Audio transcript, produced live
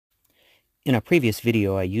In a previous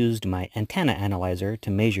video, I used my antenna analyzer to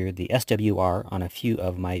measure the SWR on a few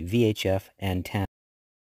of my VHF antennas.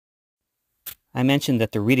 I mentioned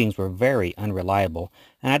that the readings were very unreliable,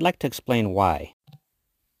 and I'd like to explain why.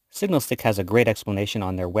 Signalstick has a great explanation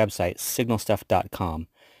on their website, signalstuff.com.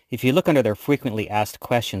 If you look under their frequently asked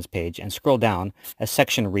questions page and scroll down, a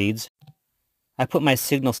section reads, I put my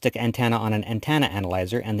Signalstick antenna on an antenna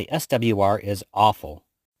analyzer and the SWR is awful.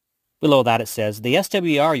 Below that it says, the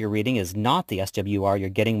SWR you're reading is not the SWR you're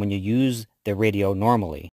getting when you use the radio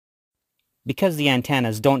normally. Because the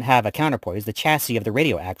antennas don't have a counterpoise, the chassis of the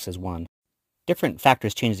radio acts as one. Different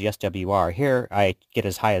factors change the SWR. Here I get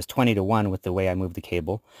as high as 20 to 1 with the way I move the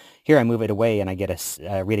cable. Here I move it away and I get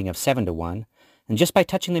a reading of 7 to 1. And just by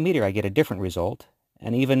touching the meter I get a different result.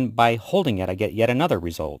 And even by holding it I get yet another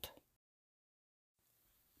result.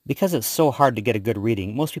 Because it's so hard to get a good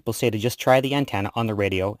reading, most people say to just try the antenna on the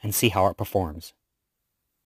radio and see how it performs.